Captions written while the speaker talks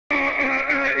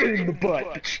in the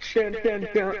butt.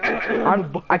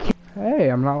 I can't. Hey,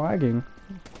 I'm not lagging.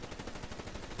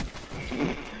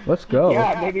 Let's go.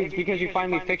 Yeah, maybe it's because you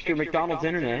finally fixed your McDonald's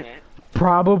internet.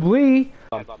 Probably.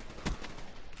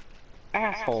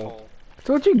 Asshole. That's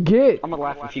what you get. I'm gonna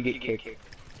laugh if you get kicked.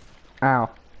 Ow.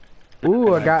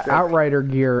 Ooh, I got Outrider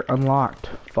gear unlocked.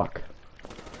 Fuck.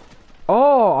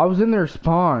 Oh, I was in their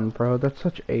spawn, bro. That's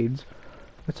such AIDS.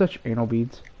 That's such anal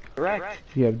beads. Correct.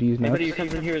 You have these nuts. Anybody who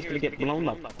comes in here is gonna get blown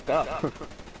the fuck up.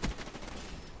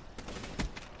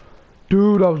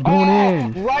 Dude, I was going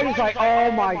in. Right, it's like,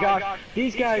 oh my gosh.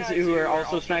 These guys who are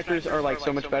also snipers are like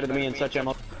so much better than me in such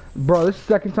ammo. Bro, this is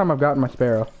the second time I've gotten my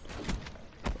Sparrow.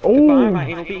 Behind my Oh.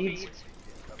 anal beads.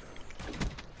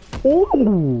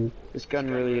 Oh. This gun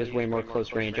really is way more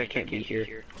close range. I can't be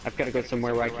here. I've got to go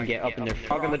somewhere where I can get up in there.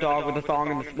 Frog and the dog with the thong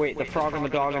and the wait. The frog and the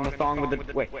dog and the thong with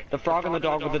the wait. The frog and the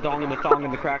dog with the dong and the thong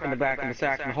and the crack in the back and the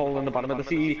sack and the hole in the bottom of the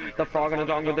sea. The frog and the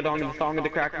dog with the dong and the thong and the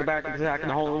crack in the back and the sack and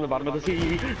the hole in the bottom of the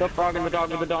sea. The frog and the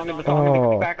dog with the dong and the thong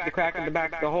and the back and the crack in the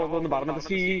back, the hole in the bottom of the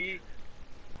sea.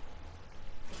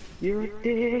 You're a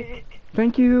dick.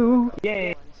 Thank you.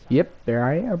 Yay. Yep, there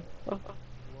I am.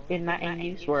 In my end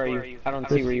use. Where are you? I don't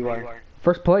see where you are.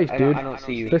 First place, dude. I don't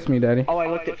see you. Fist me, daddy. Oh, I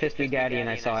looked at Fist Me Daddy and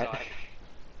I saw it.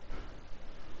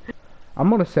 I'm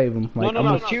gonna save them. Like,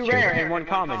 No, two rare and one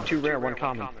common. Two rare, one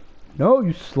common. No,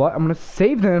 you slut. I'm gonna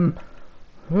save them.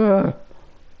 Ugh.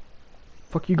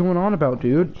 Fuck you going on about,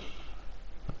 dude?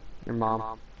 Your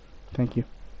mom. Thank you.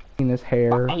 This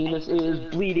hair. My anus is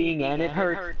bleeding and it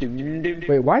hurts.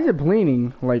 Wait, why is it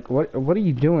bleeding? Like, what are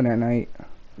you doing at night?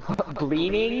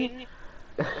 Bleeding?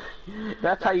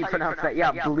 That's how you pronounce that.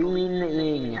 Yeah,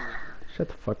 bleeding. Shut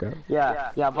the fuck up.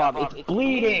 Yeah, Bob, it's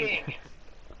bleeding.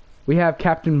 We have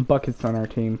Captain Buckets on our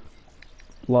team.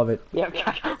 Love it. Yeah,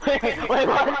 wait,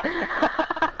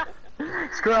 what?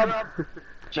 Scrub.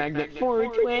 Magnet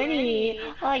 420.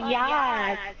 Oh,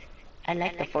 yes. I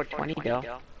like the 420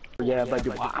 though. Yeah, but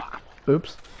you.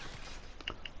 Oops.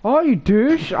 Oh, you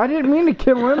douche! I didn't mean to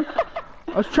kill him.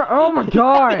 I was trying. Oh my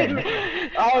god!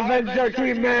 I'll avenge our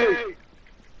teammate.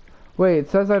 Wait, it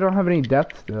says I don't have any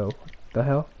depth though. The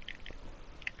hell?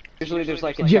 Usually there's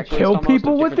like a You checklist kill almost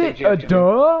people of with different it? things you have to do.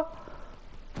 Duh?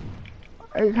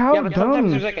 How Yeah, but sometimes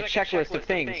dumb? there's like a checklist of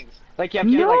things. Like you have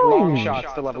to get like long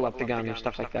shots to level up the gun or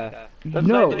stuff like that. That's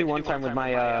what I had to do one time with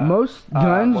my most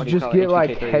guns what do you just call it, get like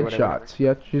HK3 or whatever. headshots.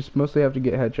 You just mostly have to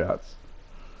get headshots.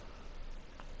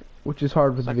 Which is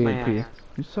hard with the Suck my VMP. ass.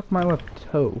 You suck my left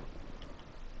toe.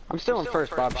 I'm still in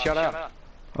first, Bob. Shut up.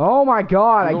 Oh my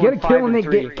god, I You're get a in kill 5 and they and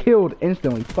 3. get killed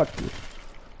instantly. Fuck you.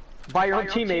 By your own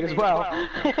teammate as well.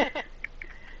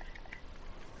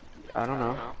 I don't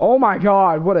know. Oh my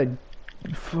god, what a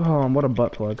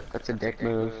butt plug. That's a dick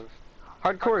move.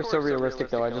 Hardcore is so realistic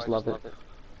though, I just love it.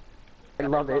 I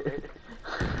love it.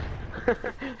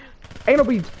 Anal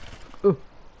beads! Ooh.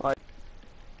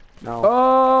 No.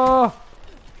 Oh!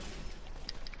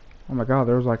 Oh my god,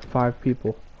 there was like 5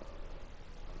 people.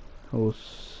 It was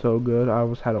so good, I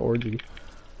almost had an orgy.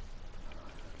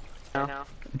 No.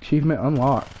 Achievement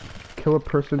unlocked. Kill a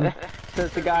person.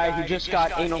 Says the guy who just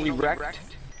got anally wrecked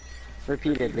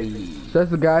repeatedly. Says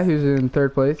the guy who's in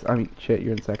 3rd place. I mean, shit,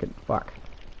 you're in 2nd. Fuck.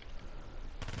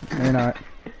 No, you're not.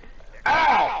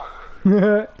 Ow!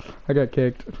 I got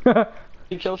kicked.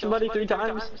 You killed somebody 3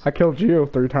 times? I killed you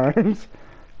 3 times.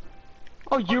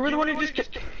 Oh, you were the one who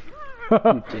just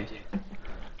killed.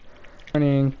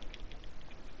 Morning.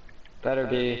 Better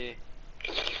be.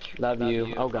 Love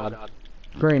you. Oh god.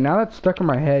 Great, now that's stuck in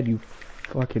my head, you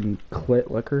fucking clit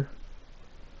licker.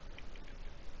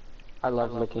 I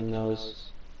love licking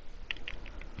those.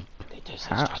 They taste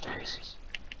like strawberries.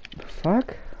 The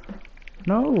fuck?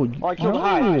 No. Oh, I killed no.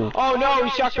 Hyde. Oh no, he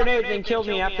shot grenades and killed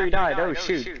me after he died. Oh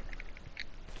shoot.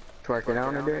 Twerk it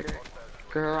on a dick.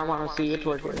 Girl, I wanna see you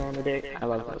twerk it on a dick. I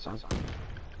love that song.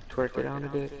 Twerk it on a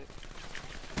dick.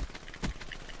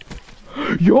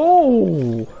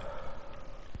 Yo!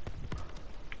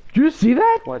 Did you see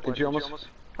that? What, did you almost...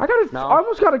 I got a, No. I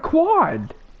almost got a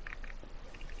quad.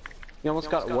 You almost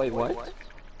got... Wait, what?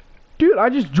 Dude, I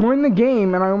just joined the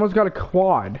game and I almost got a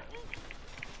quad.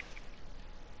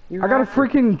 I got a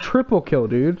freaking triple kill,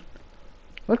 dude.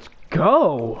 Let's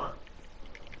go.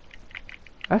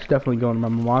 That's definitely going in my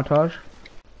montage.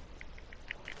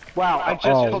 Wow, I just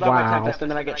Oh, pulled out my wow. Tempest and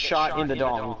then I get shot in the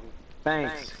dome.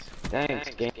 Thanks. Thanks,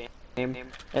 game.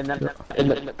 And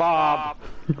then Bob.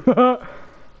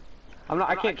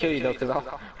 I can't kill you though, cause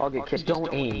I'll get killed.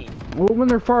 Don't aim. Well, when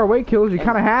they're far away kills, you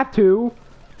kind of have to.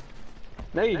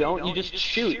 No, you don't. You just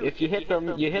shoot. If you hit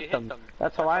them, you hit them.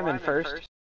 That's how I'm in first.